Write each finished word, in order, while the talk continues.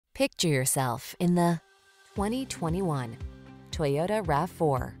Picture yourself in the 2021 Toyota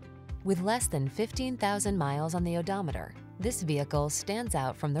RAV4. With less than 15,000 miles on the odometer, this vehicle stands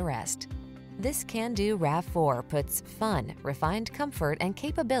out from the rest. This can-do RAV4 puts fun, refined comfort, and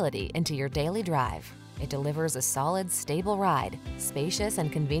capability into your daily drive. It delivers a solid, stable ride, spacious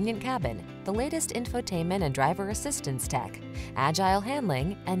and convenient cabin, the latest infotainment and driver assistance tech, agile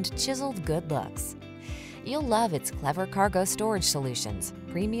handling, and chiseled good looks. You'll love its clever cargo storage solutions,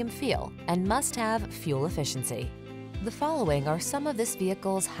 premium feel, and must-have fuel efficiency. The following are some of this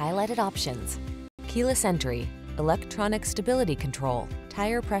vehicle's highlighted options: keyless entry, electronic stability control,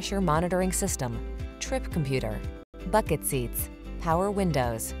 tire pressure monitoring system, trip computer, bucket seats, power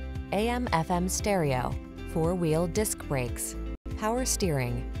windows, AM/FM stereo, four-wheel disc brakes, power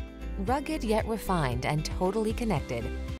steering. Rugged yet refined and totally connected,